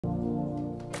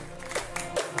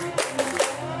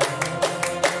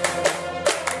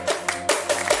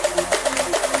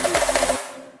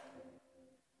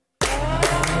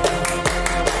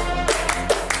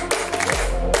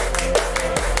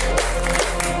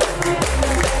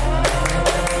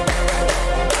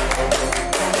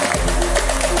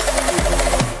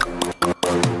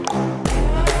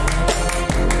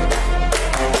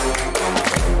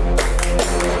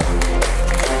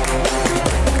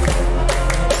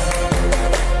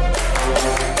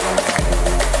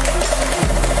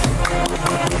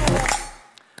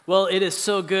Well, it is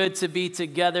so good to be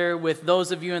together with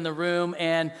those of you in the room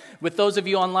and with those of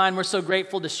you online. We're so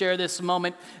grateful to share this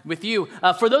moment with you.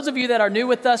 For those of you that are new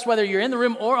with us, whether you're in the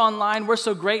room or online, we're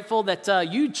so grateful that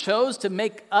you chose to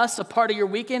make us a part of your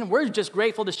weekend. We're just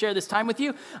grateful to share this time with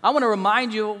you. I want to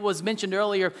remind you, what was mentioned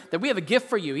earlier, that we have a gift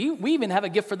for you. We even have a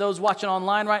gift for those watching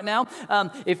online right now.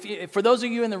 If for those of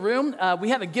you in the room, we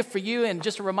have a gift for you. And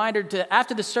just a reminder to,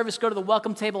 after the service, go to the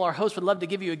welcome table. Our host would love to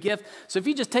give you a gift. So if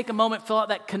you just take a moment, fill out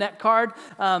that Connect card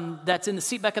that's in the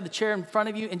seat back of the chair in front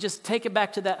of you, and just take it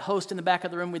back to that host in the back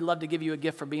of the room. We'd love to give you a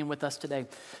gift for being with us today.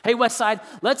 Hey, Westside,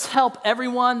 let's help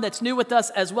everyone that's new with us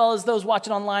as well as those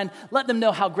watching online. Let them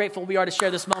know how grateful we are to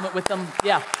share this moment with them.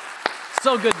 Yeah,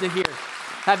 so good to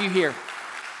have you here.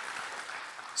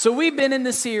 So we've been in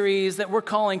this series that we're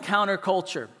calling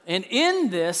Counterculture. And in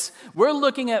this, we're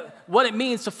looking at what it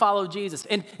means to follow Jesus.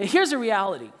 And here's the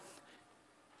reality.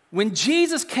 When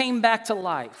Jesus came back to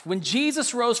life, when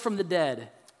Jesus rose from the dead,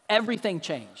 everything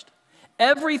changed.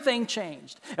 Everything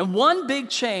changed. And one big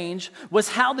change was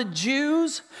how the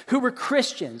Jews who were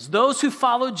Christians, those who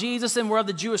followed Jesus and were of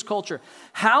the Jewish culture,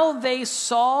 how they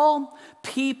saw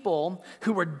people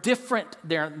who were different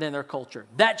than their culture.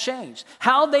 That changed.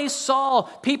 How they saw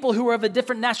people who were of a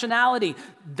different nationality,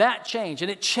 that changed.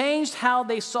 And it changed how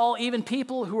they saw even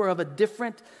people who were of a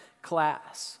different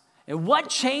class. And what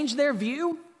changed their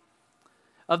view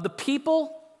of the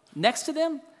people next to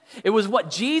them? It was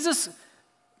what Jesus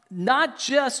not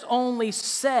just only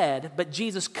said, but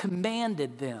Jesus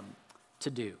commanded them to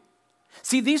do.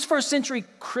 See, these first century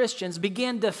Christians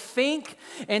began to think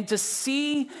and to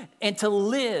see and to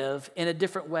live in a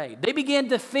different way. They began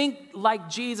to think like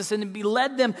Jesus, and it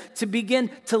led them to begin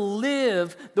to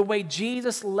live the way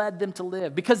Jesus led them to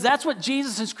live, because that's what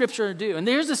Jesus and Scripture do. And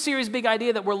there's a serious big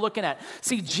idea that we're looking at.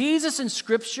 See, Jesus and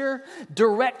Scripture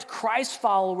direct Christ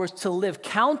followers to live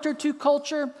counter to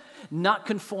culture, not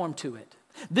conform to it.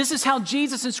 This is how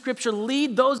Jesus and Scripture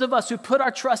lead those of us who put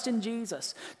our trust in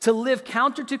Jesus to live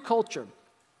counter to culture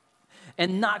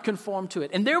and not conform to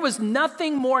it. And there was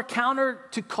nothing more counter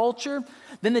to culture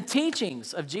than the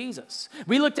teachings of Jesus.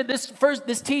 We looked at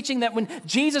this teaching that when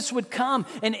Jesus would come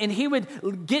and he would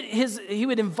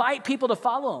invite people to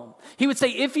follow him. He would say,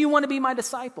 if you want to be my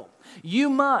disciple, you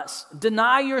must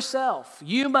deny yourself.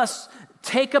 You must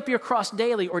take up your cross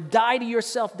daily or die to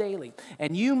yourself daily.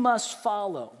 And you must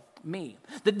follow me.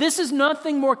 That this is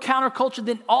nothing more counterculture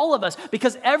than all of us,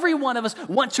 because every one of us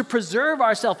wants to preserve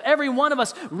ourselves. Every one of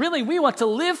us, really, we want to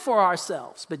live for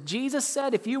ourselves. But Jesus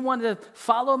said, if you want to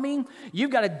follow me,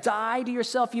 you've got to die to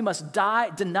yourself. You must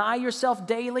deny yourself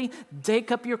daily,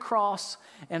 take up your cross,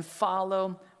 and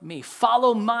follow me.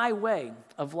 Follow my way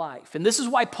of life. And this is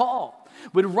why Paul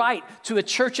would write to a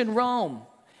church in Rome.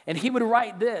 And he would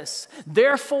write this,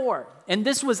 therefore, and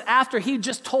this was after he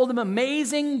just told them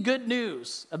amazing good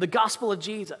news of the gospel of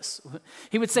Jesus.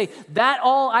 He would say, that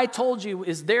all I told you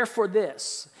is therefore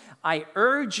this. I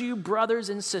urge you, brothers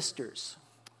and sisters,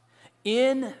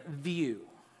 in view.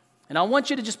 And I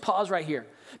want you to just pause right here,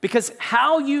 because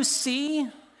how you see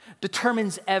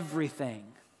determines everything.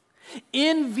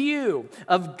 In view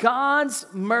of God's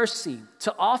mercy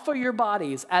to offer your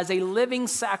bodies as a living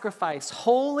sacrifice,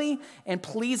 holy and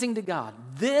pleasing to God.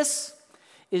 This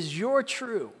is your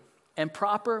true and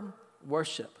proper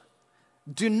worship.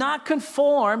 Do not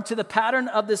conform to the pattern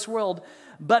of this world,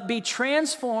 but be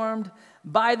transformed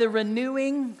by the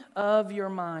renewing of your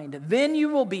mind. Then you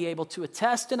will be able to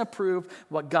attest and approve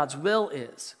what God's will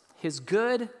is, his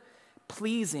good,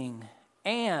 pleasing,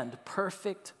 and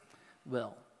perfect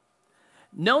will.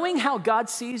 Knowing how God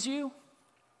sees you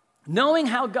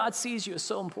is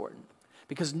so important,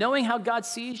 because knowing how God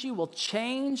sees you will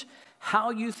change how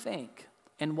you think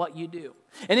and what you do.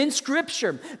 And in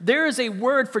Scripture, there is a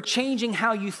word for changing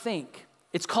how you think.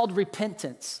 It's called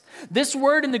repentance. This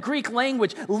word in the Greek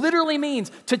language literally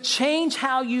means to change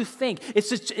how you think. It's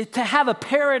to have a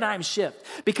paradigm shift,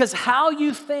 because how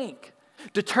you think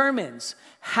determines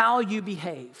how you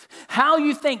behave. How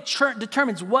you think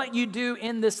determines what you do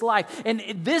in this life. And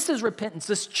this is repentance,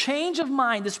 this change of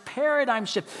mind, this paradigm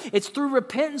shift. It's through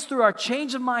repentance, through our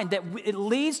change of mind, that it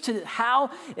leads to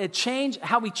how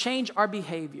we change our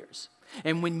behaviors.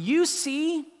 And when you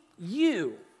see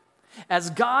you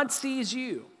as God sees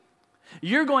you,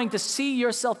 you're going to see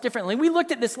yourself differently. We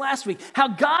looked at this last week, how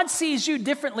God sees you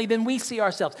differently than we see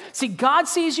ourselves. See, God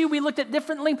sees you, we looked at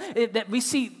differently, that we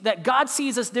see that God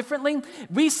sees us differently.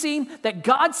 We see that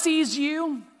God sees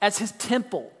you as his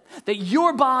temple, that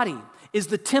your body is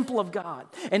the temple of God.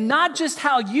 And not just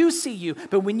how you see you,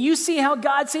 but when you see how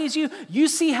God sees you, you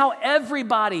see how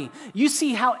God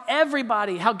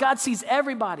sees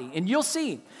everybody. And you'll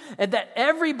see that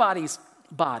everybody's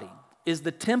body is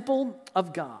the temple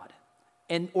of God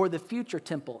or the future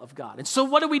temple of God. And so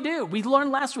what do? We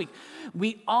learned last week.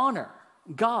 We honor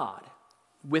God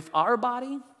with our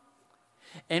body,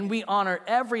 and we honor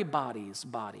everybody's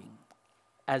body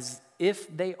as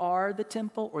if they are the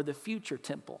temple or the future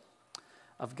temple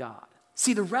of God.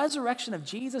 See, the resurrection of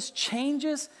Jesus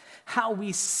changes how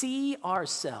we see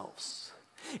ourselves.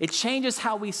 It changes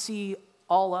how we see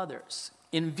all others.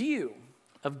 In view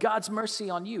of God's mercy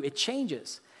on you, it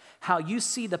changes how you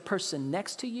see the person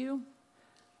next to you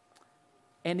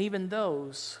and even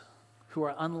those who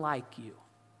are unlike you.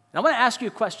 And I want to ask you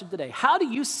a question today. How do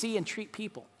you see and treat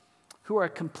people who are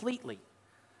completely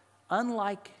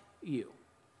unlike you?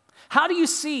 How do you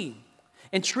see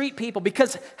and treat people?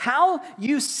 Because how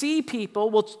you see people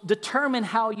will determine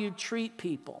how you treat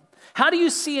people. How do you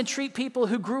see and treat people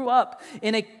who grew up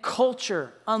in a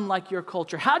culture unlike your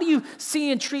culture? How do you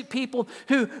see and treat people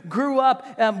who grew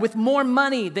up with more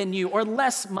money than you or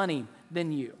less money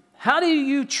than you? How do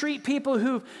you treat people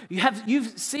who you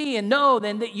see and know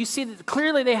then that you see that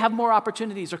clearly they have more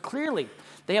opportunities or clearly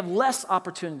they have less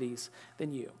opportunities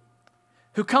than you,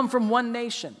 who come from one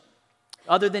nation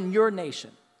other than your nation?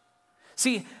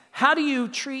 See, how do you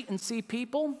treat and see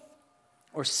people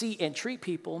or see and treat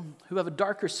people who have a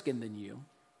darker skin than you?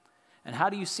 And how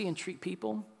do you see and treat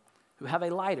people who have a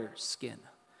lighter skin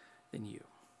than you?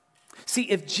 See,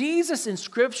 if Jesus in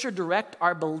Scripture direct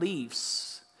our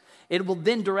beliefs, it will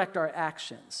then direct our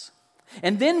actions.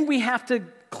 And then we have to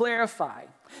clarify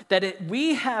that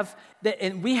we have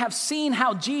seen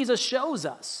how Jesus shows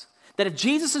us. That if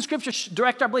Jesus in Scripture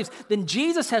direct our beliefs, then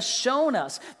Jesus has shown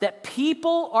us that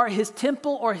people are his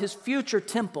temple or his future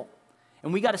temple.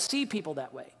 And we got to see people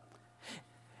that way.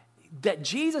 That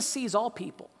Jesus sees all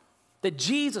people. That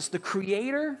Jesus, the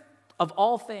creator of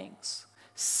all things,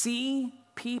 see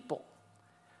people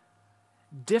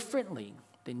differently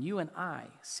than you and I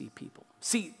see people.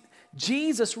 See,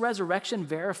 Jesus' resurrection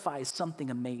verifies something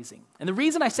amazing. And the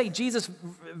reason I say Jesus'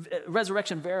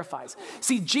 resurrection verifies,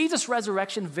 see, Jesus'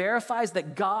 resurrection verifies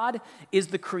that God is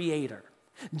the creator.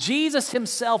 Jesus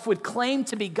himself would claim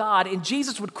to be God, and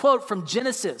Jesus would quote from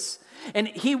Genesis. And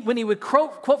when he would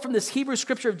quote from this Hebrew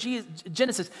scripture of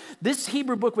Genesis, this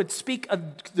Hebrew book would speak of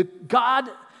God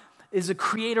is the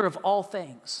creator of all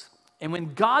things. And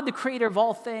when God, the creator of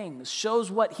all things,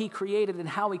 shows what he created and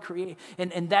how he created,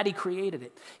 and that he created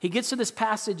it, he gets to this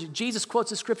passage. Jesus quotes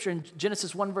the scripture in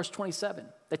Genesis 1 verse 27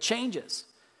 that changes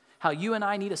how you and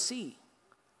I need to see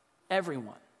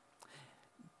everyone.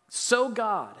 So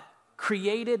God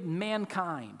created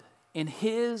mankind in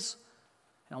his,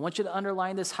 and I want you to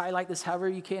underline this, highlight this however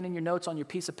you can in your notes on your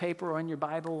piece of paper or in your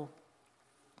Bible,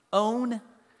 own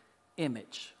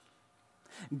image.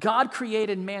 God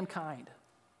created mankind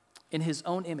in his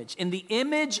own image. In the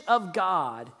image of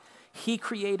God, he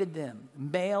created them,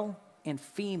 male and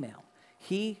female.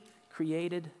 He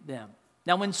created them.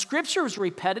 Now, when scripture is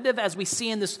repetitive, as we see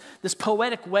in this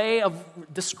poetic way of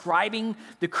describing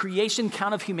the creation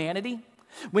count of humanity,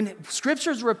 when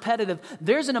scripture is repetitive,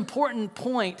 there's an important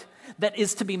point that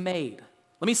is to be made.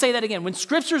 Let me say that again. When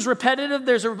scripture is repetitive,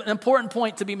 there's an important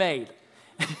point to be made.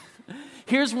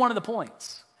 Here's one of the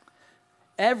points.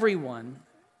 Everyone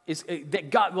is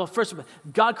that God, well, first of all,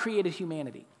 God created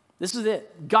humanity. This is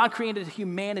it. God created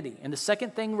humanity. And the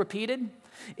second thing repeated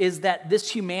is that this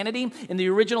humanity, in the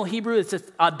original Hebrew, it's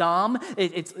Adam.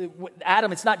 It's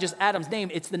Adam, it's not just Adam's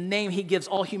name, it's the name he gives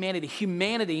all humanity.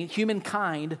 Humanity,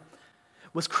 humankind,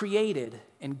 was created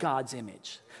in God's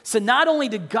image. So not only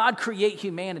did God create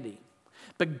humanity,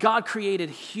 but God created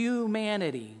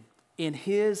humanity in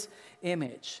his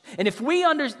image. And if we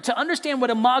to understand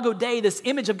what Imago Dei, this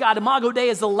image of God, Imago Dei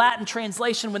is the Latin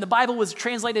translation. When the Bible was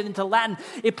translated into Latin,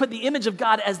 it put the image of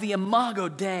God as the Imago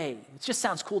Dei. It just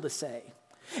sounds cool to say.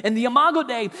 And the Imago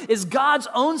Dei is God's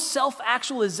own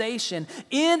self-actualization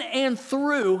in and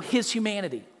through his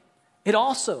humanity. It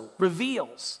also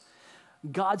reveals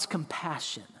God's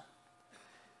compassion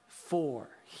for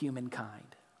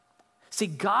humankind. See,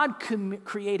 God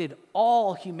created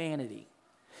all humanity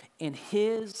in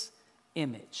his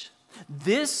image.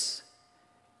 This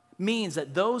means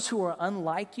that those who are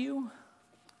unlike you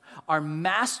are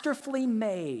masterfully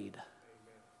made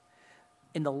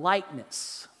in the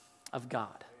likeness of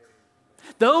God.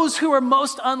 Those who are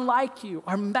most unlike you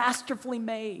are masterfully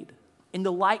made in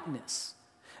the likeness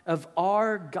of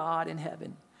our God in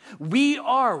heaven. We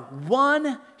are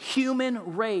one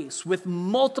human race with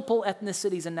multiple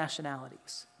ethnicities and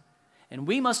nationalities. And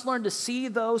we must learn to see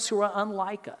those who are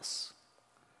unlike us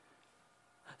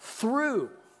through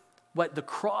what the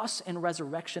cross and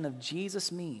resurrection of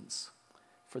Jesus means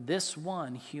for this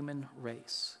one human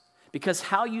race. Because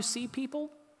how you see people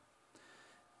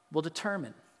will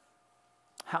determine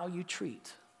how you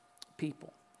treat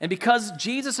people. And because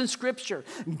Jesus in Scripture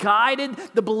guided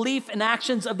the belief and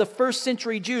actions of the first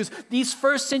century Jews, these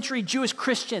first century Jewish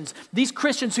Christians, these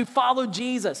Christians who followed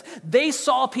Jesus, they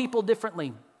saw people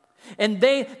differently. And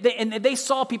they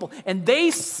saw people, and they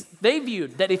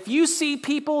viewed that if you see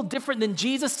people different than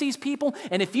Jesus sees people,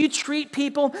 and if you treat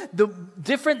people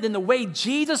different than the way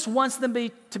Jesus wants them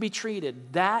to be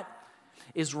treated, that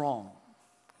is wrong.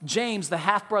 James, the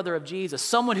half-brother of Jesus,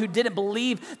 someone who didn't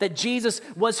believe that Jesus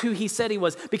was who he said he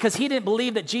was, because he didn't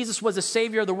believe that Jesus was the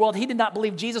Savior of the world. He did not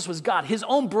believe Jesus was God. His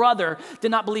own brother did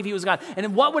not believe he was God.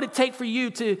 And what would it take for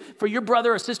your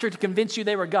brother or sister to convince you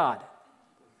they were God?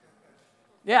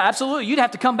 Yeah, absolutely. You'd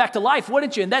have to come back to life,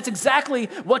 wouldn't you? And that's exactly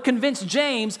what convinced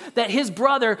James that his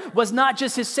brother was not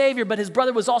just his Savior, but his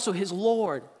brother was also his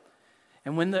Lord.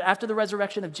 And after the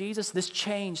resurrection of Jesus, this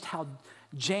changed how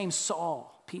James saw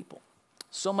people.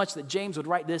 So much that James would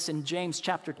write this in James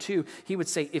chapter 2. He would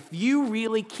say, if you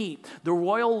really keep the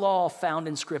royal law found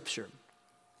in Scripture,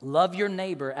 love your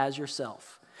neighbor as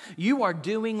yourself, you are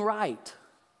doing right.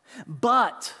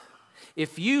 But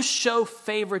if you show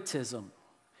favoritism,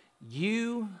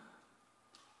 you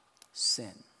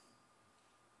sin.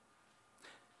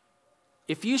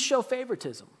 If you show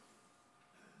favoritism,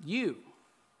 you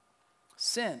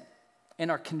sin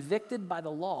and are convicted by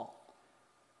the law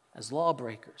as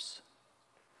lawbreakers.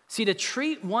 See, to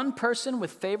treat one person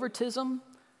with favoritism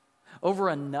over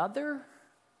another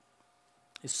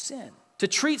is sin. To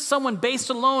treat someone based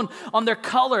alone on their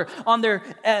color, on their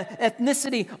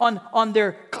ethnicity, on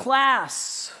their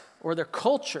class or their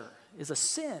culture is a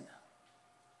sin.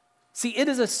 See, it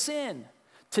is a sin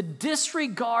to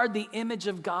disregard the image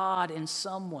of God in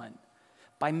someone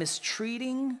by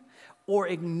mistreating or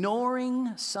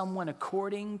ignoring someone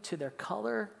according to their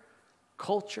color,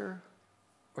 culture,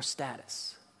 or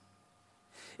status.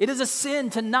 It is a sin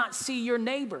to not see your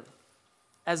neighbor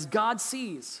as God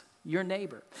sees your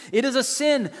neighbor. It is a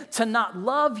sin to not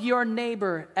love your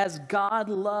neighbor as God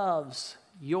loves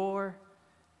your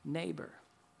neighbor.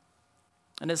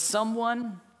 And as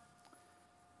someone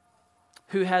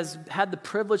who has had the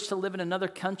privilege to live in another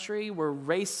country where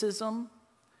racism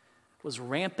was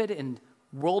rampant and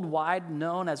worldwide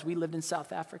known as we lived in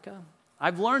South Africa,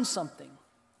 I've learned something.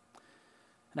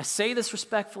 And I say this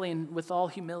respectfully and with all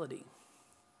humility.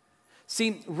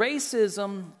 See,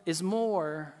 racism is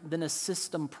more than a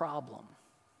system problem.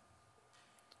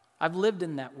 I've lived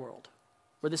in that world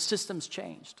where the system's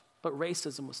changed, but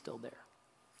racism was still there.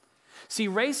 See,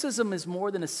 racism is more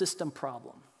than a system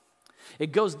problem.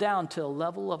 It goes down to a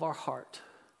level of our heart.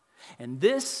 And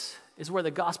this is where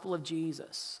the gospel of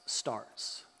Jesus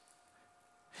starts.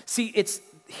 See, it's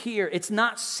here. It's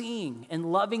not seeing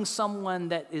and loving someone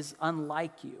that is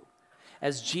unlike you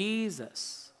as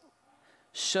Jesus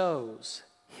shows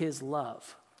his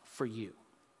love for you.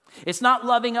 It's not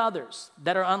loving others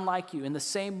that are unlike you in the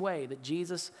same way that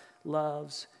Jesus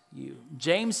loves you.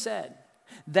 James said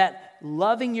that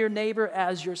loving your neighbor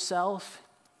as yourself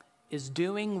is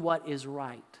doing what is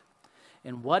right.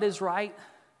 And what is right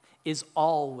is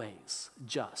always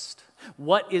just.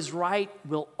 What is right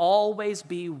will always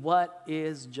be what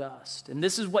is just. And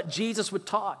this is what Jesus would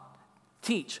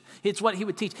teach. It's what he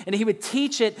would teach. And he would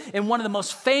teach it in one of the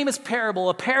most famous parable.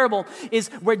 A parable is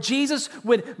where Jesus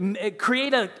would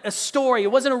create a story.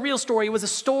 It wasn't a real story. It was a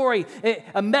story,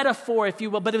 a metaphor, if you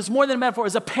will. But it was more than a metaphor. It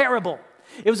was a parable.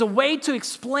 It was a way to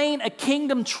explain a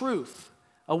kingdom truth,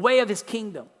 a way of his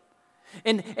kingdom.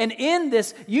 And in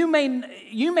this, you may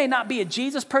not be a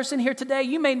Jesus person here today.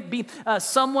 You may be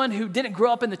someone who didn't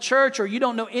grow up in the church, or you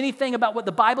don't know anything about what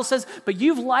the Bible says, but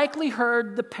you've likely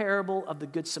heard the parable of the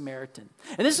Good Samaritan.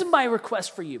 And this is my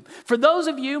request for you. For those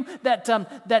of you that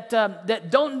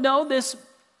don't know this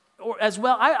as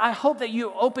well, I hope that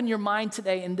you open your mind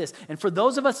today in this. And for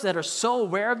those of us that are so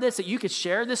aware of this, that you could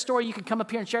share this story, you can come up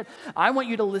here and share it, I want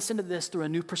you to listen to this through a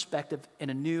new perspective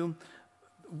and a new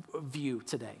view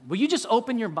today. Will you just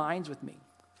open your minds with me?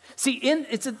 See, in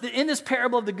this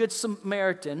parable of the Good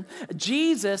Samaritan,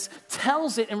 Jesus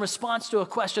tells it in response to a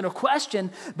question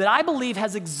that I believe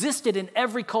has existed in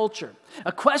every culture,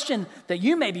 a question that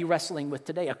you may be wrestling with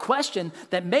today, a question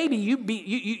that maybe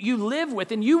you live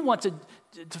with and you want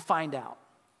to find out.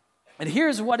 And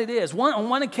here's what it is. On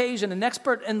one occasion, an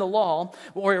expert in the law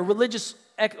or a religious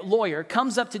lawyer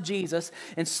comes up to Jesus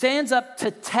and stands up to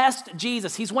test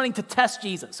Jesus. He's wanting to test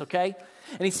Jesus, okay?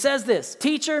 And he says this,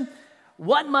 "Teacher,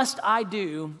 what must I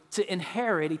do to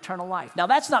inherit eternal life?" Now,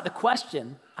 that's not the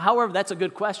question. However, that's a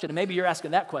good question, and maybe you're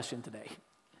asking that question today.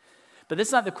 But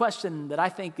that's not the question that I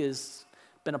think has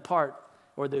been a part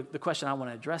or the question I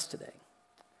want to address today.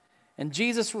 And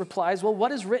Jesus replies, well,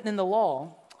 what is written in the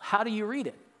law? How do you read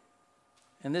it?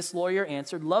 And this lawyer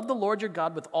answered, love the Lord your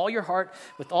God with all your heart,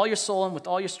 with all your soul, and with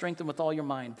all your strength, and with all your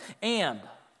mind. And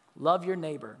love your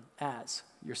neighbor as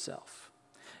yourself.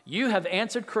 You have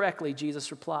answered correctly, Jesus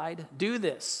replied. Do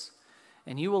this,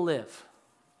 and you will live.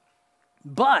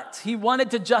 But he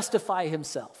wanted to justify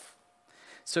himself.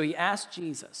 So he asked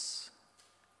Jesus,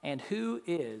 and who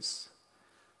is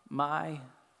my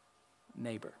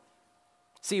neighbor?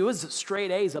 See, it was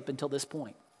straight A's up until this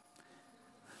point.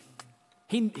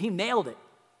 He nailed it.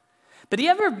 But do you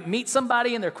ever meet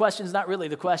somebody and their question's not really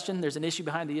the question? There's an issue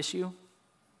behind the issue.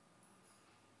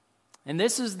 And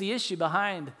this is the issue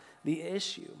behind the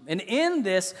issue. And in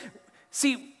this,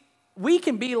 see, we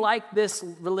can be like this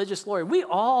religious lawyer. We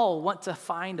all want to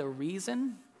find a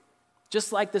reason,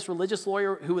 just like this religious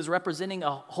lawyer who was representing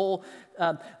a whole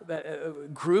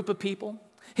group of people.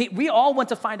 We all want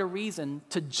to find a reason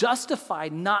to justify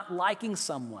not liking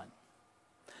someone,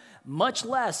 much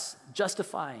less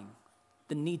justifying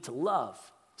the need to love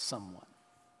someone.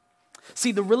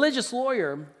 See, the religious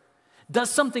lawyer does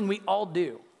something we all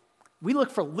do. We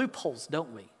look for loopholes,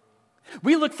 don't we?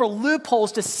 We look for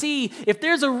loopholes to see if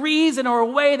there's a reason or a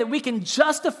way that we can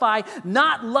justify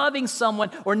not loving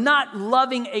someone or not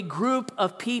loving a group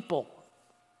of people.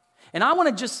 And I want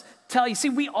to just tell you, see,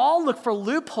 we all look for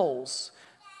loopholes.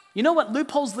 You know what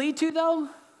loopholes lead to, though?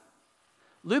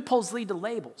 Loopholes lead to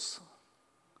labels.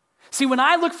 See, when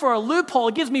I look for a loophole,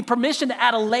 it gives me permission to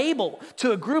add a label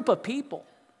to a group of people.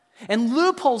 And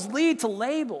loopholes lead to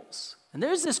labels. And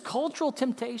there's this cultural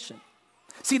temptation.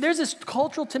 See, there's this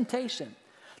cultural temptation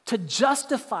to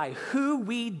justify who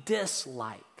we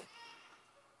dislike.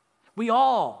 We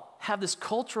all have this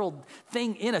cultural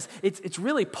thing in us. It's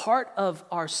really part of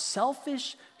our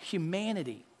selfish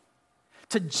humanity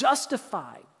to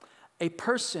justify a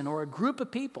person or a group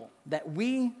of people that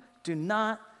we do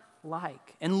not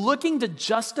like. And looking to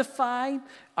justify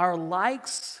our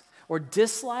likes or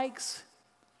dislikes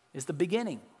is the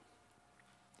beginning,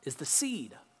 is the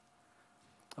seed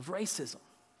of racism.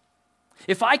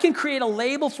 If I can create a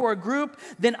label for a group,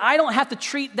 then I don't have to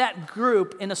treat that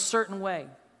group in a certain way.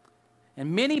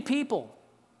 And many people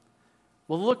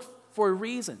will look for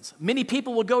reasons. Many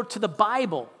people will go to the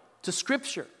Bible, to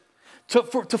Scripture,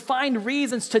 to find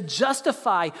reasons to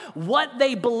justify what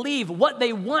they believe, what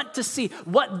they want to see,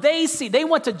 what they see. They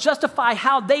want to justify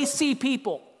how they see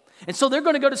people. And so they're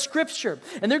going to go to Scripture,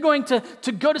 and they're going to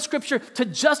go to Scripture to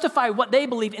justify what they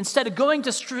believe instead of going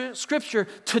to Scripture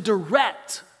to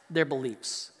direct their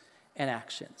beliefs and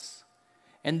actions.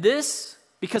 And this,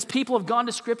 because people have gone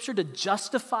to Scripture to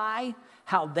justify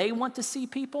how they want to see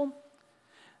people,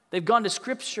 they've gone to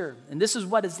Scripture, and this is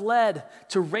what has led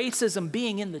to racism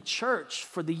being in the church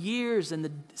for the years and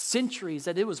the centuries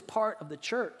that it was part of the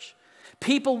church.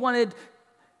 People wanted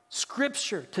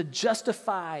Scripture to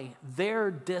justify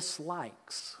their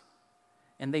dislikes,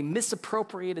 and they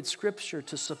misappropriated Scripture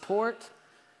to support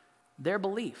their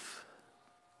belief.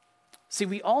 See,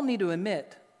 we all need to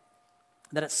admit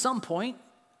that at some point,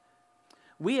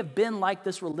 we have been like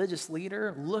this religious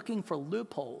leader looking for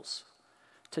loopholes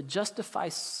to justify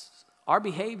our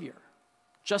behavior,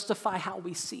 justify how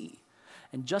we see,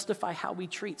 and justify how we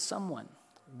treat someone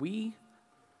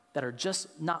that are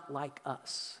just not like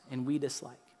us and we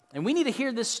dislike. And we need to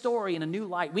hear this story in a new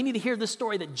light. We need to hear this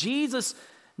story that Jesus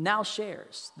now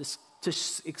shares, this to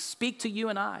speak to you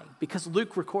and I, because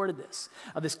Luke recorded this,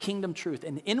 of this kingdom truth.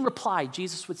 And in reply,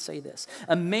 Jesus would say this: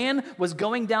 a man was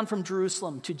going down from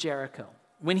Jerusalem to Jericho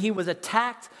when he was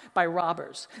attacked by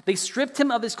robbers. They stripped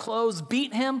him of his clothes,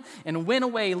 beat him, and went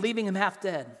away, leaving him half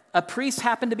dead. A priest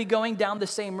happened to be going down the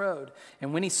same road,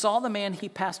 and when he saw the man, he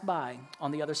passed by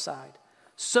on the other side.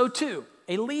 So too,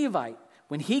 a Levite,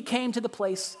 when he came to the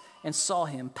place and saw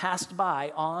him, passed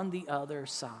by on the other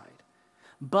side.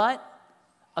 But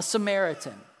a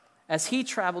Samaritan, as he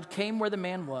traveled, came where the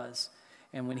man was,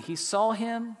 and when he saw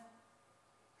him,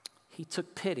 he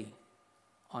took pity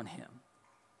on him.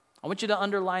 I want you to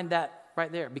underline that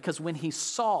right there, because when he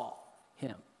saw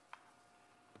him,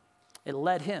 it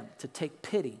led him to take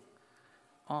pity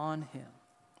on him.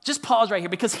 Just pause right here,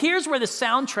 because here's where the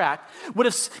soundtrack would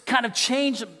have kind of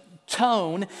changed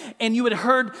tone, and you would have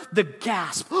heard the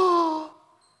gasp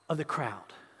of the crowd.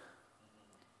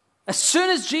 As soon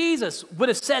as Jesus would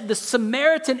have said the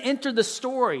Samaritan entered the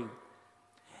story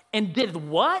and did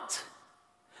what?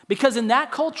 Because in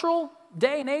that cultural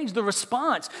day and age, the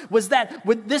response was that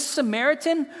with this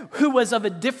Samaritan, who was of a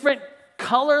different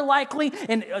color likely,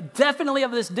 and definitely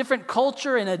of this different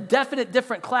culture and a definite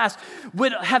different class,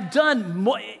 would have done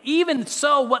more, even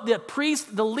so what the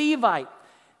priest, the Levite,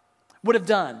 would have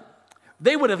done,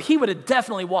 he would have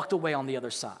definitely walked away on the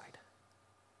other side.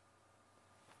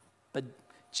 But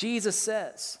Jesus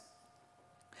says,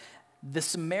 the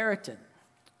Samaritan,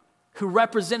 who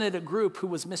represented a group who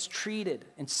was mistreated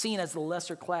and seen as the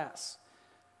lesser class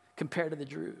compared to the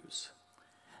Jews,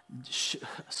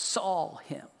 saw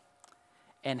him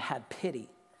and had pity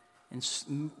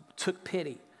and took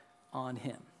pity on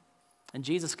him. And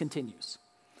Jesus continues.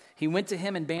 He went to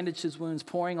him and bandaged his wounds,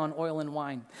 pouring on oil and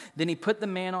wine. Then he put the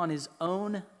man on his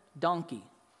own donkey,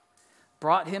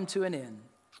 brought him to an inn,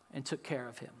 and took care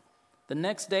of him. The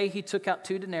next day he took out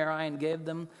 2 denarii and gave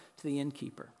them to the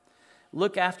innkeeper.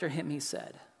 Look after him, he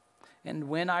said, and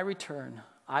when I return,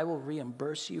 I will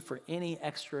reimburse you for any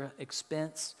extra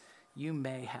expense you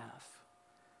may have.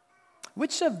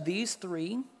 Which of these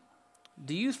 3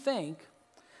 do you think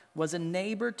was a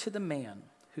neighbor to the man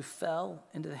who fell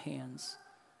into the hands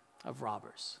of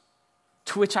robbers?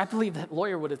 To which I believe that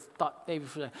lawyer would have thought, maybe,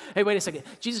 hey, wait a second.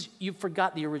 Jesus, you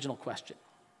forgot the original question.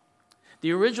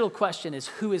 The original question is,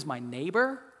 who is my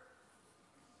neighbor?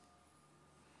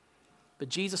 But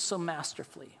Jesus so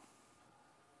masterfully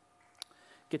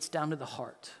gets down to the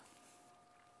heart.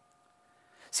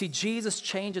 See, Jesus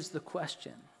changes the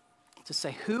question to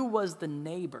say, who was the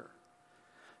neighbor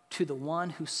to the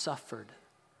one who suffered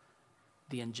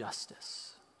the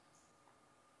injustice?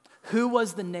 Who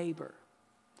was the neighbor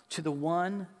to the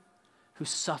one who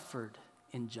suffered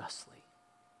unjustly?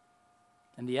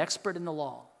 And the expert in the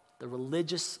law, the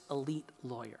religious elite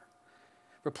lawyer,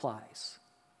 replies,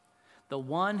 the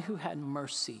one who had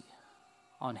mercy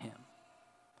on him.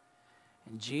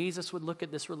 And Jesus would look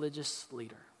at this religious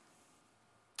leader,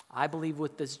 I believe,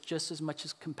 with this just as much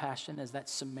as compassion as that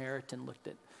Samaritan looked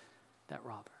at that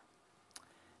robber.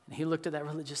 And he looked at that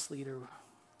religious leader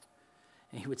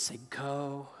and he would say,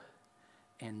 go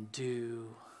and do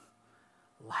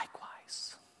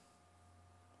likewise.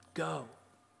 Go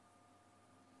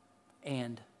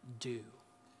and do.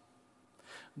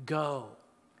 Go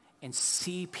and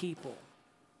see people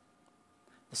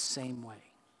the same way.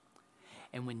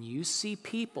 And when you see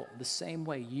people the same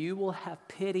way, you will have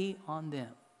pity on them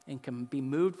and can be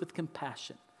moved with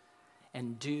compassion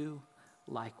and do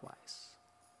likewise.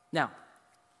 Now,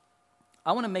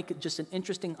 I want to make just an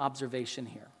interesting observation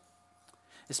here,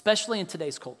 especially in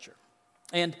today's culture.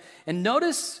 And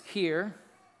notice here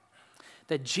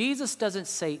that Jesus doesn't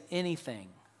say anything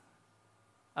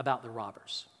about the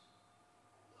robbers.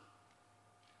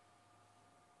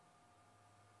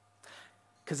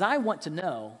 Because I want to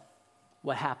know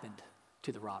what happened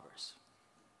to the robbers.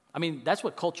 I mean, that's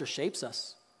what culture shapes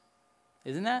us.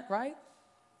 Isn't that right?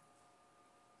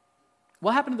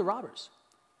 What happened to the robbers?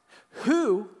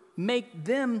 Who's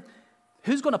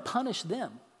going to punish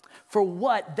them for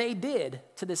what they did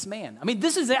to this man? I mean,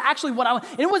 this is actually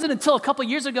and it wasn't until a couple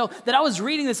years ago that I was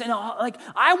reading this and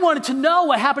I wanted to know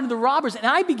what happened to the robbers, and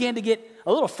I began to get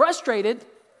a little frustrated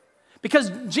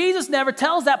because Jesus never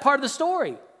tells that part of the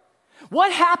story.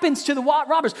 What happens to the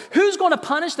robbers? Who's going to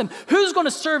punish them? Who's going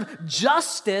to serve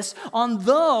justice on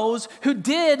those who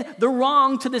did the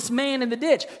wrong to this man in the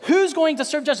ditch? Who's going to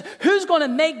serve justice? Who's going to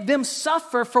make them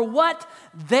suffer for what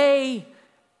they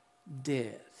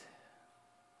did?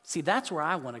 See, that's where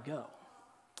I want to go.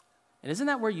 And isn't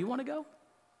that where you want to go?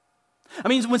 I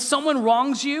mean, when someone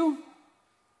wrongs you,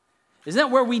 isn't that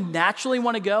where we naturally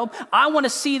want to go? I want to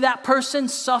see that person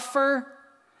suffer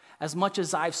as much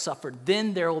as I've suffered.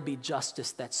 Then there will be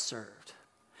justice that's served.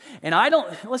 And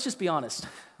let's just be honest,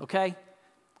 okay?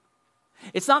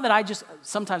 It's not that I just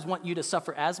sometimes want you to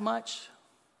suffer as much.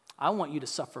 I want you to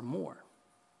suffer more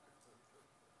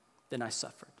than I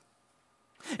suffered.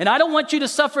 And I don't want you to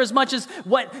suffer as much as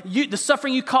the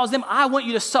suffering you caused them. I want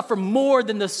you to suffer more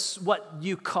than what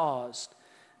you caused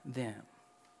them.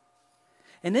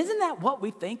 And isn't that what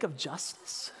we think of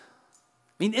justice?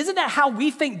 I mean, isn't that how we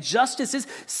think justice is?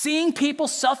 Seeing people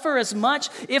suffer as much,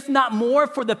 if not more,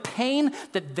 for the pain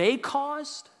that they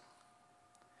caused?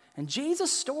 And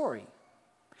Jesus' story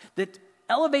that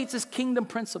elevates his kingdom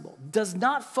principle does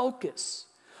not focus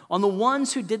on the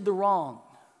ones who did the wrong.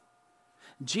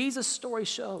 Jesus' story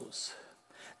shows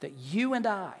that you and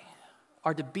I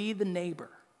are to be the neighbor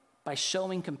by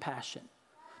showing compassion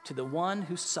to the one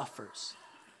who suffers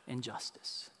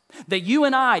injustice. That you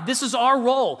and I, this is our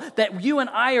role, that you and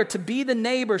I are to be the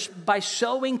neighbors by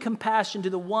showing compassion to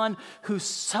the one who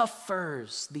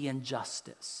suffers the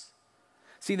injustice.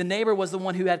 See, the neighbor was the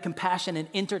one who had compassion and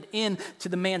entered into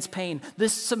the man's pain.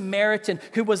 This Samaritan,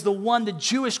 who was the one the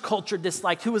Jewish culture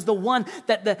disliked, who was the one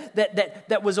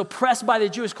that was oppressed by the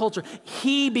Jewish culture,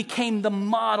 he became the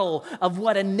model of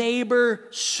what a neighbor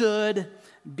should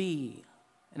be.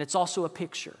 And it's also a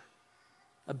picture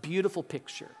a beautiful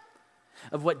picture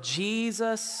of what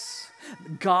Jesus,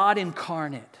 God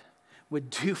incarnate, would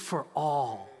do for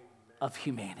all of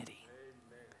humanity.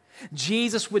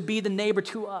 Jesus would be the neighbor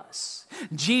to us.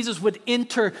 Jesus would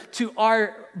enter to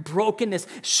our brokenness,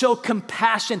 show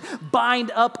compassion,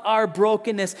 bind up our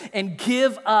brokenness, and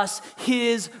give us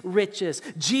his riches.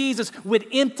 Jesus would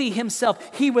empty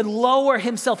himself. He would lower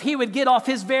himself. He would get off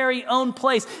his very own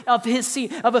place of his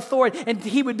seat of authority, and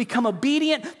he would become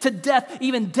obedient to death,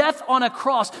 even death on a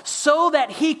cross, so that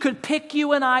he could pick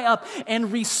you and I up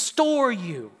and restore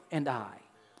you and I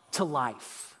to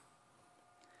life.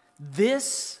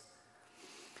 This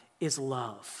is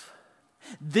love.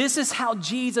 This is how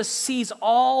Jesus sees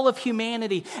all of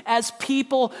humanity as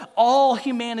people, all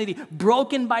humanity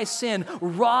broken by sin,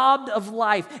 robbed of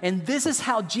life. And this is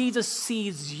how Jesus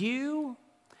sees you.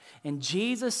 And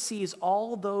Jesus sees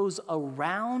all those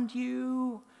around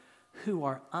you who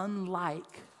are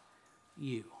unlike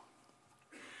you.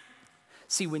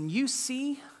 See, when you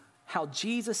see how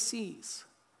Jesus sees,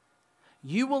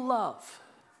 you will love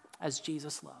as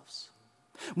Jesus loves.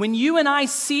 When you and I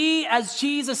see as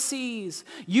Jesus sees,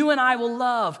 you and I will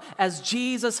love as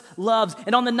Jesus loves.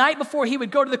 And on the night before he would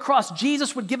go to the cross,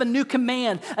 Jesus would give a new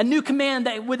command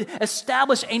that would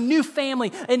establish a new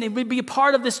family, and it would be a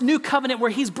part of this new covenant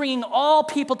where he's bringing all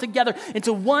people together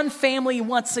into one family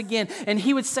once again. And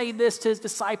he would say this to his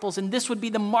disciples, and this would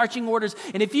be the marching orders.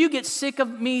 And if you get sick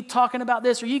of me talking about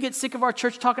this, or you get sick of our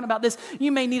church talking about this,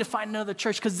 you may need to find another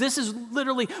church, because this is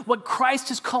literally what Christ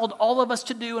has called all of us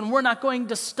to do, and we're not going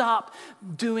to stop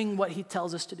doing what he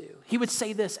tells us to do. He would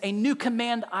say this: a new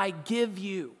command I give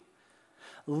you,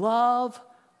 love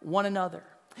one another.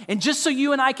 And just so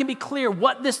you and I can be clear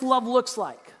what this love looks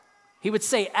like, he would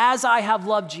say, as I have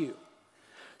loved you,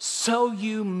 so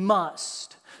you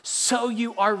must, so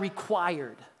you are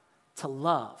required to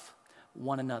love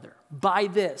one another. By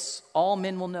this, all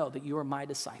men will know that you are my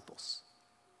disciples.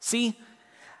 See,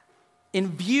 in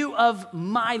view of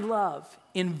my love,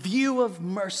 in view of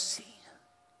mercy,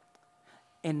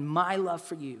 and my love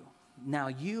for you, now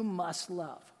you must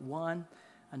love one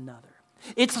another.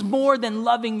 It's more than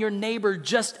loving your neighbor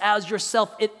just as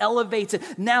yourself. It elevates it.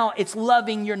 Now it's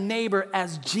loving your neighbor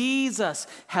as Jesus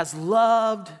has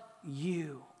loved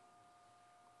you.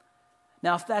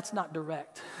 Now, if that's not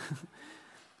direct,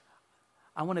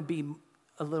 I want to be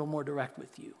a little more direct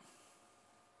with you.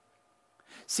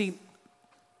 See,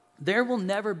 there will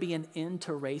never be an end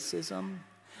to racism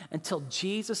until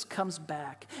Jesus comes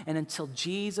back and until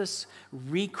Jesus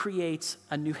recreates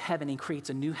a new heaven and creates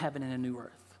a new heaven and a new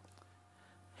earth.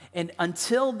 And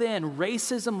until then,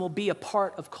 racism will be a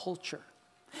part of culture.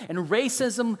 And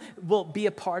racism will be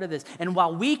a part of this. And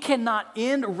while we cannot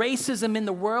end racism in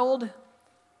the world,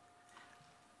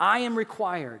 I am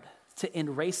required to end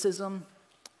racism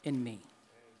in me.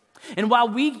 And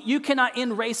while you cannot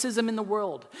end racism in the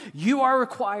world, you are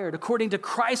required, according to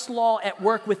Christ's law at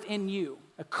work within you,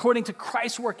 according to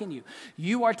Christ's work in you,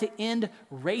 you are to end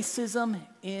racism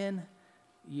in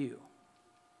you.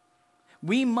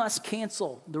 We must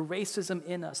cancel the racism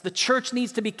in us. The church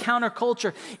needs to be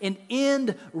counterculture and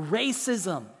end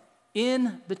racism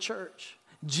in the church.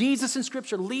 Jesus in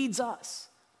Scripture leads us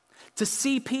to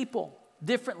see people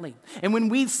differently. And when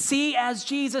we see as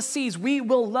Jesus sees, we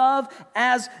will love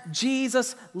as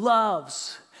Jesus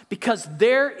loves. Because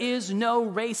there is no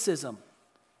racism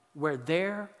where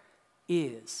there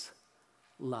is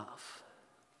love.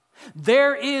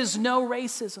 There is no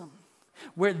racism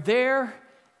where there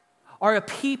are a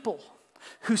people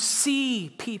who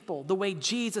see people the way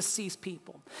Jesus sees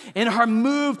people and are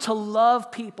moved to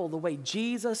love people the way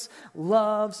Jesus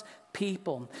loves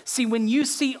people. See, when you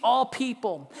see all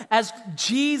people as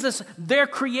Jesus, their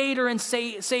creator and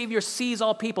savior, sees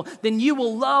all people, then you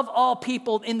will love all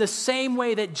people in the same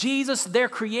way that Jesus, their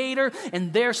creator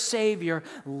and their savior,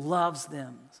 loves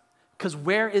them. Because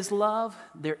where is love,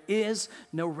 there is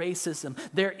no racism.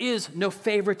 There is no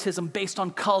favoritism based on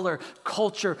color,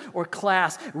 culture, or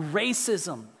class.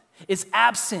 Racism is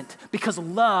absent because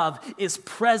love is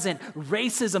present.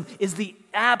 Racism is the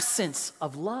absence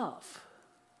of love.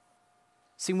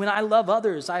 See, when I love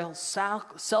others, I'll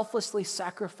selflessly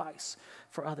sacrifice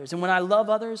for others. And when I love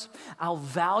others, I'll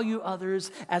value others,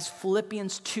 as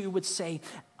Philippians 2 would say,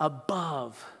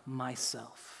 above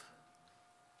myself.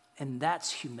 And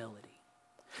that's humility.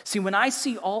 See, when I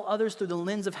see all others through the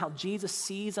lens of how Jesus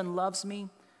sees and loves me,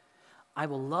 I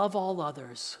will love all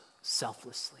others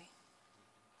selflessly.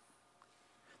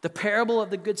 The parable of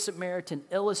the Good Samaritan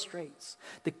illustrates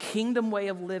the kingdom way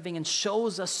of living and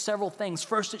shows us several things.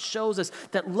 First, it shows us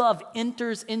that love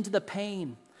enters into the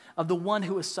pain of the one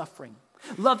who is suffering.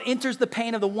 Love enters the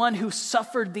pain of the one who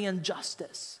suffered the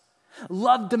injustice.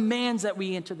 Love demands that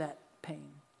we enter that pain.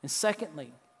 And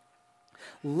secondly,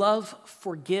 love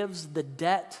forgives the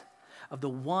debt of the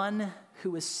one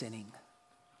who is sinning.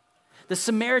 The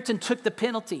Samaritan took the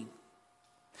penalty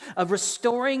of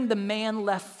restoring the man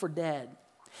left for dead.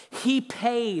 He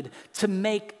paid to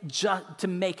make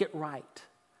it right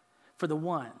for the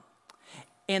one.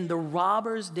 And the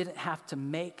robbers didn't have to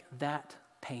make that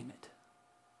payment.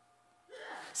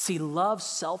 See, love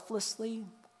selflessly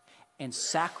and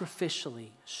sacrificially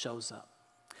shows up.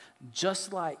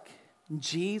 Just like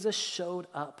Jesus showed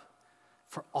up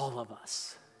for all of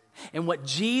us. And what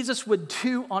Jesus would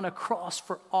do on a cross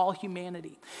for all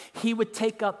humanity, he would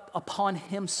take up upon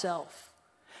himself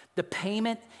the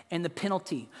payment and the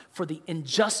penalty for the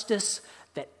injustice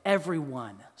that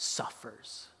everyone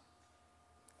suffers.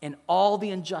 And all the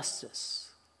injustice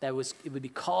it would be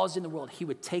caused in the world, he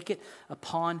would take it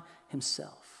upon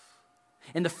himself.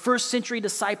 And the first century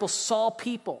disciples saw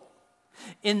people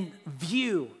in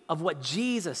view of what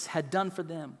Jesus had done for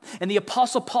them. And the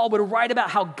Apostle Paul would write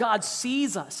about how God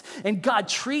sees us and God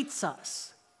treats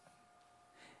us.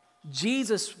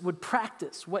 Jesus would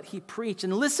practice what he preached.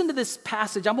 And listen to this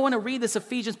passage. I'm going to read this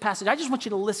Ephesians passage. I just want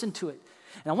you to listen to it.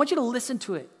 And I want you to listen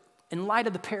to it in light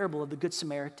of the parable of the Good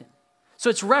Samaritan. So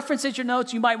it's referenced in your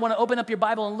notes. You might want to open up your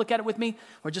Bible and look at it with me,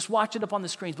 or just watch it up on the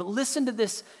screens. But listen to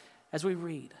this as we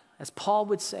read. As Paul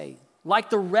would say, like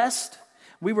the rest,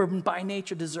 we were by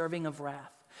nature deserving of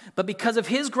wrath. But because of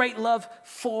his great love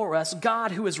for us,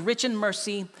 God, who is rich in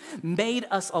mercy, made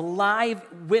us alive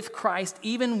with Christ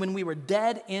even when we were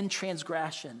dead in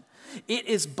transgression. It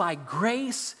is by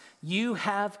grace you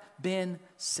have been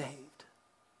saved.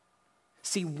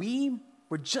 See, we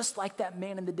were just like that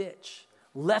man in the ditch,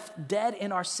 left dead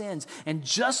in our sins. And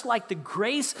just like the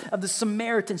grace of the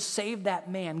Samaritan saved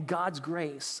that man, God's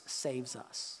grace saves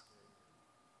us.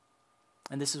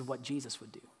 And this is what Jesus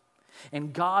would do.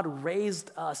 And God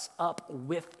raised us up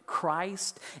with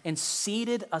Christ and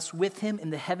seated us with him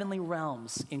in the heavenly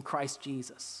realms in Christ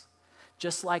Jesus.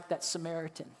 Just like that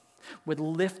Samaritan would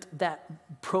lift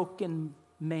that broken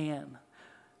man,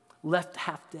 left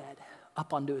half dead,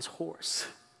 up onto his horse.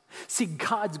 See,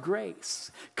 God's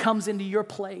grace comes into your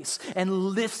place and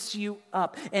lifts you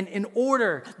up. And in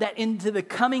order that into the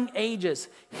coming ages,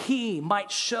 he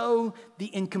might show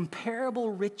the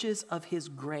incomparable riches of his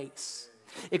grace,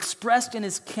 expressed in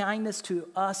his kindness to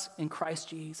us in Christ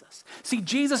Jesus. See,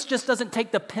 Jesus just doesn't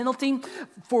take the penalty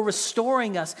for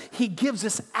restoring us. He gives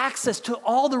us access to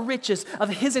all the riches of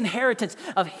his inheritance,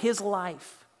 of his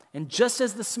life. And just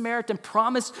as the Samaritan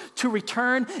promised to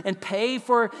return and pay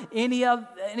for any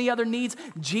other needs,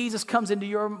 Jesus comes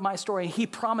into my story, and he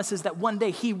promises that one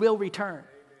day he will return. Amen.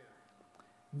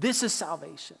 This is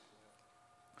salvation.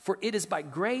 For it is by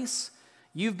grace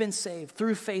you've been saved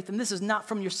through faith, and this is not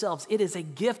from yourselves. It is a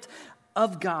gift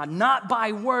of God, not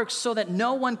by works, so that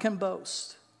no one can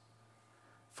boast.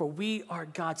 For we are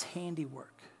God's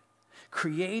handiwork,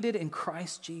 created in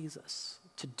Christ Jesus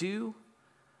to do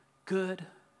good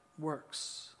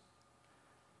works,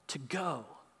 to go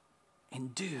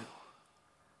and do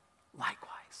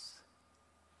likewise,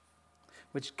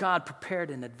 which God prepared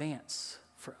in advance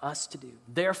for us to do.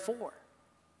 Therefore,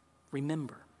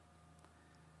 remember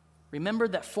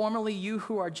that formerly you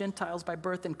who are Gentiles by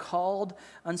birth and called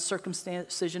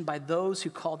uncircumcision by those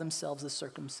who call themselves the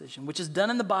circumcision, which is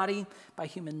done in the body by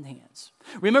human hands.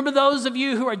 Remember those of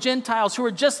you who are Gentiles, who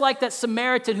are just like that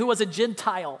Samaritan who was a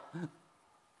Gentile.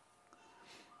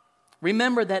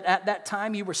 Remember that at that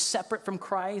time you were separate from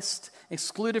Christ,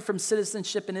 excluded from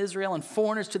citizenship in Israel, and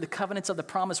foreigners to the covenants of the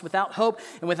promise, without hope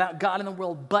and without God in the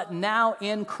world. But now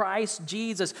in Christ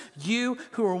Jesus, you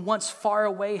who were once far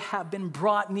away have been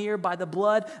brought near by the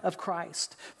blood of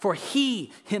Christ. For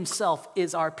he himself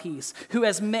is our peace, who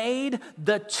has made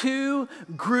the two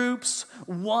groups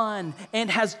one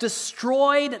and has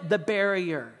destroyed the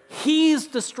barrier. He's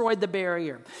destroyed the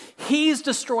barrier. He's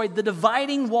destroyed the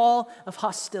dividing wall of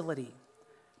hostility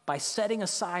by setting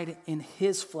aside in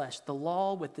his flesh the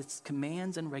law with its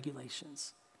commands and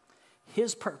regulations.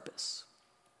 His purpose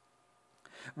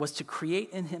was to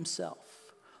create in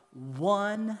himself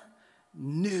one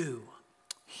new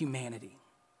humanity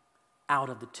out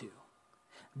of the two,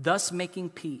 thus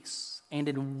making peace, and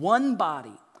in one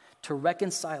body to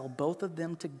reconcile both of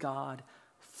them to God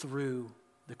through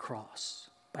the cross,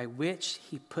 by which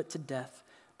he put to death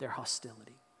their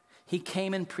hostility. He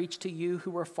came and preached to you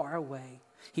who were far away.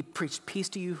 He preached peace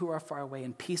to you who are far away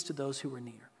and peace to those who were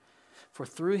near. For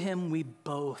through him we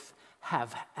both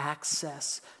have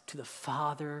access to the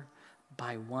Father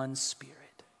by one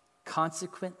Spirit.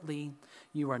 Consequently,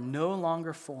 you are no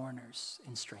longer foreigners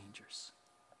and strangers,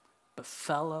 but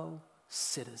fellow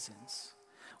citizens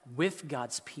with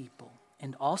God's people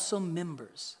and also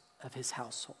members of his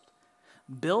household,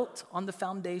 built on the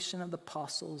foundation of the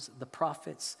apostles, the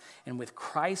prophets, and with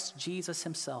Christ Jesus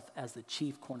himself as the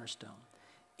chief cornerstone.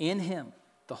 In him,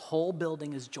 the whole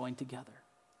building is joined together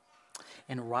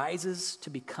and rises to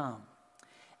become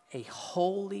a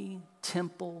holy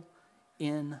temple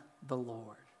in the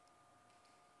Lord.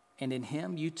 And in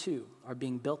him, you too are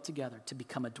being built together to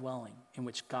become a dwelling in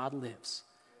which God lives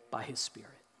by his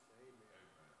Spirit.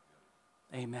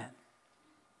 Amen.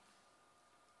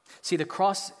 See, the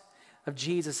cross of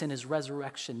Jesus in his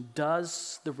resurrection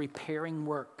does the repairing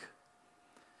work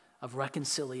of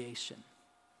reconciliation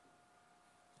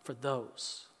for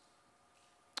those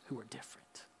who are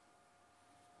different.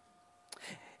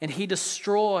 And he he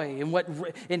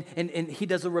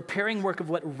does the repairing work of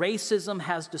what racism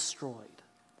has destroyed.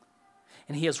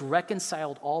 And he has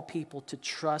reconciled all people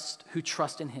who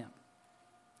trust in him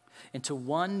into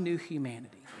one new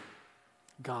humanity,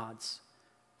 God's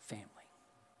family.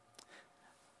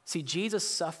 See, Jesus'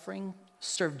 suffering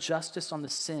served justice on the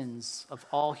sins of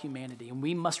all humanity, and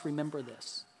we must remember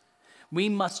this. We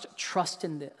must trust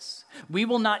in this. We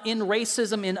will not end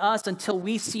racism in us until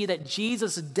we see that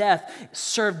Jesus' death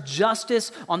served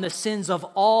justice on the sins of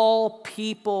all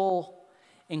people,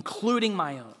 including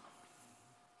my own.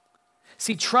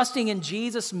 See, trusting in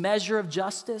Jesus' measure of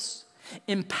justice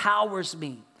empowers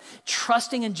me.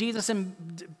 Trusting in Jesus'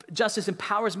 and justice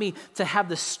empowers me to have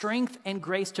the strength and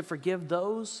grace to forgive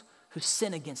those who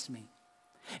sin against me.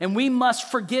 And we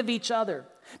must forgive each other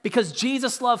because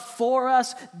Jesus' love for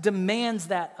us demands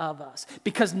that of us.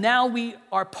 Because now we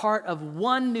are part of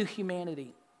one new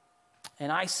humanity.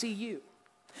 And I see you,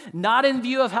 not in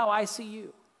view of how I see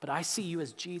you, but I see you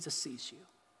as Jesus sees you.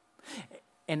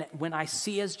 And when I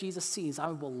see as Jesus sees, I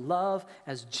will love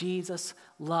as Jesus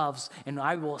loves. And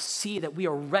I will see that we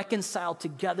are reconciled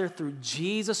together through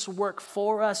Jesus' work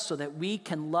for us so that we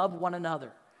can love one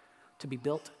another to be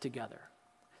built together.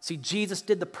 See, Jesus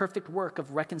did the perfect work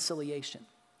of reconciliation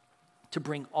to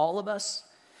bring all of us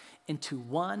into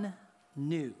one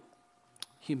new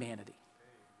humanity.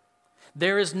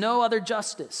 There is no other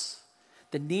justice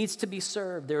that needs to be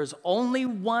served. There is only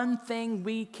one thing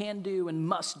we can do and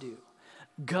must do.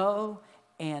 Go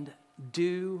and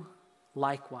do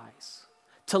likewise.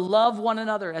 To love one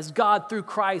another as God through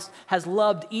Christ has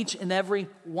loved each and every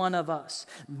one of us.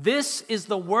 This is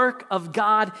the work of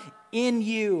God in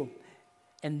you.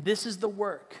 And this is the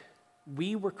work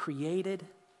we were created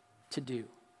to do.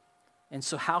 And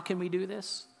so how can we do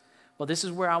this? Well, this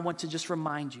is where I want to just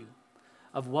remind you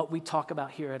of what we talk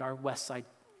about here at our Westside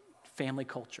family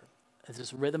culture. It's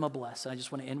this rhythm of bless. And I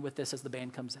just want to end with this as the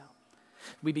band comes out.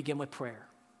 We begin with prayer.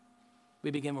 We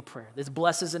begin with prayer. This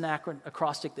bless is an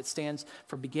acrostic that stands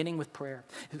for beginning with prayer.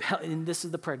 And this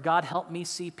is the prayer. God, help me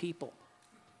see people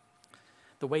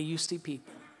the way you see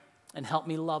people. And help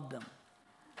me love them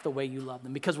the way you love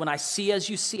them. Because when I see as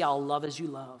you see, I'll love as you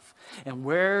love. And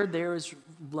where there is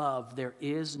love, there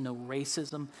is no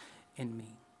racism in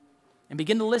me. And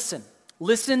begin to listen.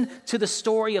 Listen to the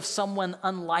story of someone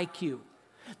unlike you.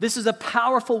 This is a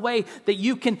powerful way that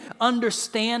you can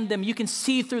understand them. You can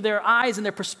see through their eyes and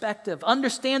their perspective.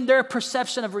 Understand their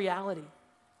perception of reality.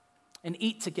 And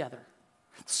eat together.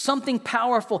 Something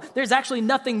powerful. There's actually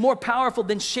nothing more powerful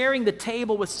than sharing the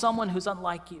table with someone who's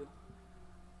unlike you.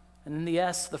 And then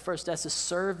the first S is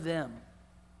serve them.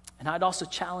 And I'd also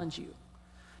challenge you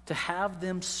to have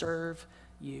them serve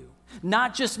you.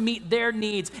 Not just meet their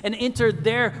needs and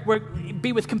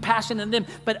be with compassion in them,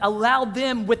 but allow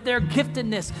them with their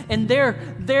giftedness and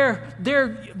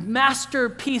their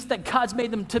masterpiece that God's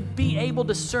made them to be able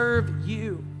to serve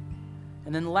you.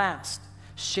 And then last,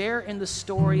 share in the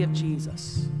story of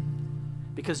Jesus.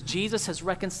 Because Jesus has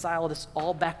reconciled us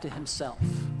all back to himself.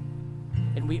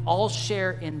 And we all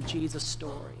share in Jesus'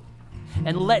 story.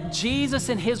 And let Jesus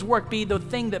and his work be the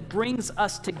thing that brings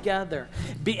us together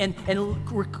and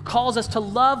calls us to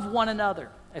love one another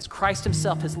as Christ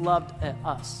himself has loved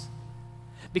us.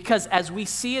 Because as we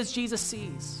see as Jesus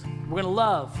sees, we're going to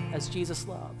love as Jesus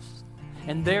loves.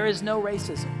 And there is no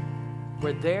racism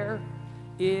where there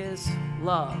is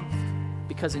love.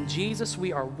 Because in Jesus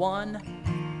we are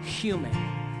one human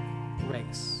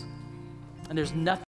race. And there's nothing